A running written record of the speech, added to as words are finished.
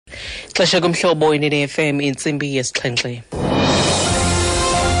Xesha kumhlobo inene FM intsimbi yesixhenxe.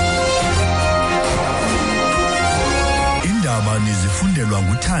 Indaba nizifundelwa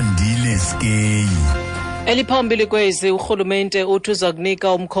nguThandile Skeyi. Eliphambili kwezi Urhulumente uthi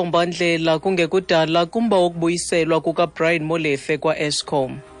uzakunika umkhomba ndlela kungekudala kumba wokubuyiselwa kuka Brian Molefe kwa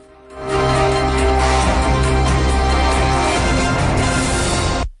ESKOM.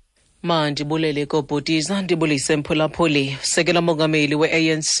 Mandibulele kobhutiza ndibulise mphulaphuli. Sekela mongameli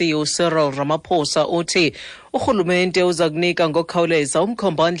we-ANC uCyril Ramaphosa uthi Urhulumente uzakunika ngokukhawuleza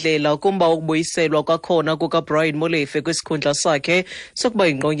umkhomba ndlela kumba wokubuyiselwa kwakhona kuka Brian Molefe kwisikhundla sakhe sokuba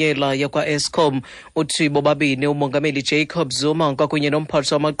yingqonyela yakwa ESKOM. Uthi bobabini umongameli Jacob Zuma kwakunye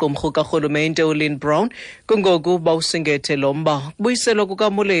nomphathi wamaqumrhu karhulumente uLynne Brown kungoku bawusingethe lomba. Kubuyiselwa kuka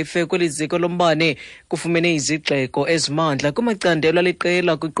Molefe kweliziko lombane kufumene izigxeko ezimandla kumacandelo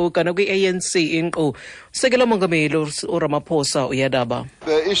aliqela kuquka nakwi-ANC inkqu. Sekela mongameli uRamaphosa uyadaba.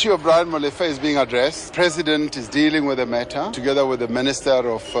 The issue of Brian Molefe is being addressed. President is dealing with the matter together with the Minister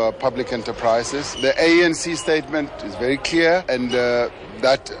of Public Enterprises. The ANC statement is very clear, and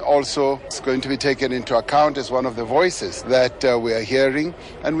that also is going to be taken into account as one of the voices that we are hearing.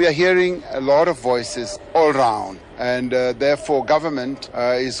 And we are hearing a lot of voices all round. And therefore, government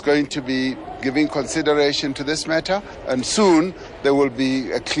is going to be giving consideration to this matter. And soon, there will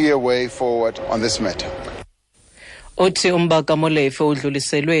be a clear way forward on this matter. Uthi umbaka Molefe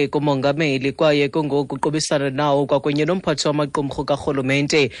udluliselwe kumongameli kwaye kungoku uqubisana nawo kwakunye nomphathi wamaqumrhu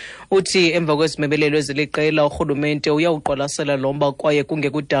karhulumente. Uthi emva kwezimebelelo eziliqela urhulumente uyawuqwalasela lomba kwaye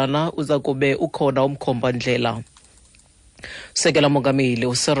kungekudala uza kube ukhona umkhomba ndlela. Sekela mongameli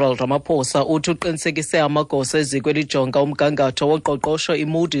uCyril Ramaphosa uthi uqinisekise amagosa eziko elijonga umgangatho woqoqosho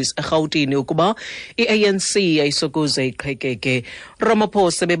iMoody's eRhawutini ukuba i-ANC ayisokuze iqhekeke.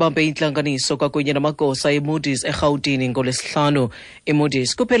 Ramaphosa bebambe intlanganiso kwakunye namagosa eMoody's eRhawutini ngolwesihlanu.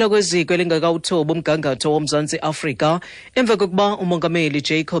 iMoody's kuphela kweziko elingakawuthoba umgangatho woMzantsi Afrika emva kokuba umongameli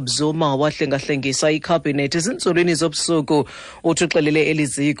Jacob Zuma wahlengahlengisa ikhabhinethi ezintsulwini zobusuku. Uthi uxelele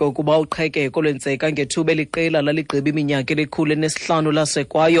eliziko ukuba uqhekeko lwenzeka ngethuba eliqela laligqiba iminyaka elikhulu nesihlanu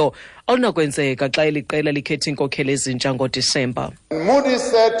lasekwayo awunakwenzeka xa eliqela likhetha iinkokheli ezintsha ngoDisemba. Moody's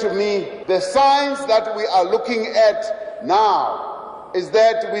said to me, the signs that we are looking at now is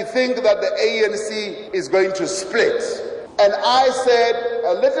that we think that the ANC is going to split. And I said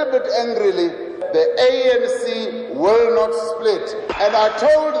a little bit angrily, the ANC will not split. And I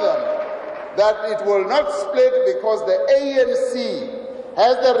told them that it will not split because the ANC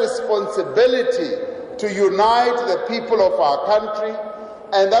has the responsibility to unite the people of our country,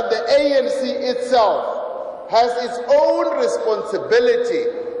 and that the ANC itself has its own responsibility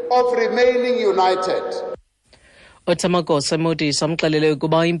of remaining united. Otamagosa eMoody's amxelele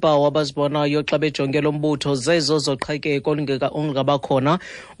ukuba iimpawu abazibonayo xa bejongela umbutho zezo zoqhekeko olungabakhona.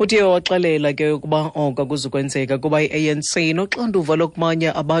 Uthi waxelela ke ukuba oko kuzokwenzeka kuba i-ANC noxanduva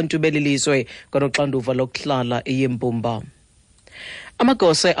lokumanya abantu belilizwe kwanoxanduva lokuhlala eyimbumba.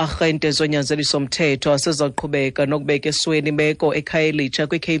 Amagosa arhente zonyanzeliso mthetho asezaqhubeka nokubeka esweni imeko ekhaya elitsha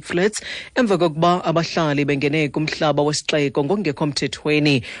kwi-Cape Flats emva kokuba abahlali bengene kumhlaba wesixeko ngokungekho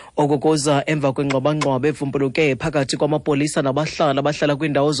mthethweni. Okukuza emva kwengxwabangxwaba evumbuluke phakathi kwamapolisa nabahlali abahlala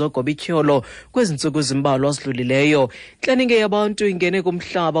kwiindawo zogobityholo kwezi ntsuku zimbalwa zidlulileyo. Intlaninge yabantu ingene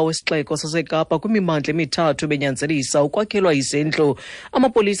kumhlaba wesixeko saseKapa kwimimandla emithathu benyanzelisa ukwakhelwa izindlu.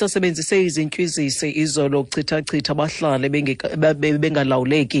 Amapolisa asebenzise izintywizisi izolo ukuchitha abahlali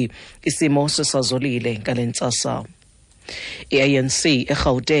bengalawuleki. Isimo sisazolile ngale ntsasa. I-ANC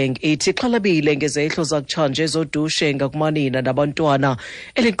eGauteng ithi xhalabile ngezehlo zakutshanje zodushe ngakumanina nabantwana.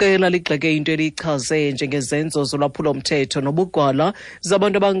 Eliqela ligxeke into elichaze njengezenzo zolwaphulo-mthetho nobugwala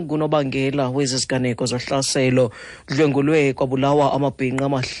zabantu abangunobangela wezi ziganeko zohlaselo. Kudlwengulwe kwabulawa amabhinqa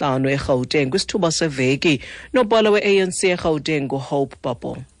amahlanu eGauteng kwisithuba seveki. Nobhala we-ANC eGauteng uHope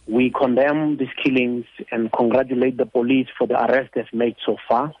Papo. We condemn these killings and congratulate the police for the arrests they've made so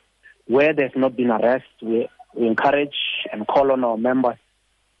far. Where there's not been arrests, we encourage and call on our members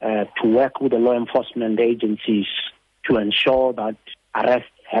to work with the law enforcement agencies to ensure that arrests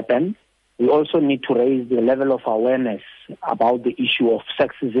happen. We also need to raise the level of awareness about the issue of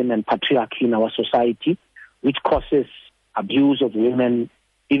sexism and patriarchy in our society, which causes abuse of women,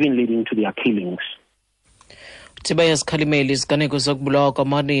 even leading to their killings. Thiba yazikhalimeli iziganeko zokubulawa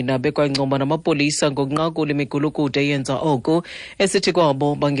kwamanina bekwancomba namapolisa ngokunqakula imigulukudu eyenza oku esithi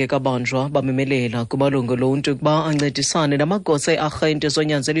kwabo bangekabanjwa bamemelela kumalungu lontu ukuba ancedisane namagosa arhente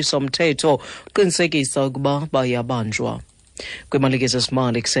zonyanzeliso mthetho uqinisekisa ukuba bayabanjwa. Kwimalike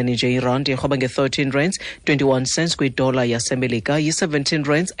zezimali ekuseni nje irandi irhoba nge-13 rands 21 cents kwidola yasemelika, yi-17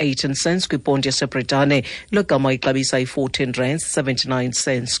 rands 18 cents kwiponti yasebritane, logama ixabisa i-14 rands 79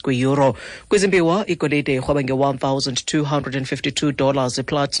 cents kwi-euro. Kwizimbiwa igolide irhoba nge-$1,252,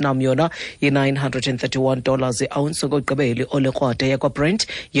 iplatinum yona yi-$931 i-ounce, ngokugqibeli olekrwada yakwabrent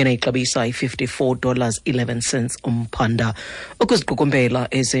yena ixabisa i-$54.11 umphanda. Ukuziqukumbela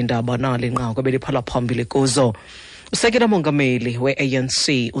ezindaba nali nqaku beliphala phambili kuzo. Usekela mongameli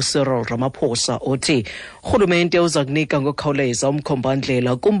we-ANC uCyril Ramaphosa uthi Urhulumente uzakunika ngokukhawuleza umkhomba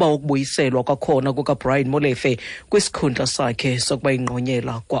ndlela kumba wokubuyiselwa kwakhona kuka Brian Molefe kwisikhundla sakhe sokuba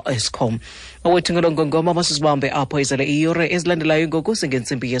ingqonyela kwa ESKOM. Awethu ngelongongoma masizibambe apho izele iyure ezilandelayo ngoku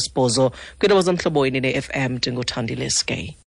singentsimbi yesibhozo kwindaba zomhlobo ne-FM ndinguthandile SK.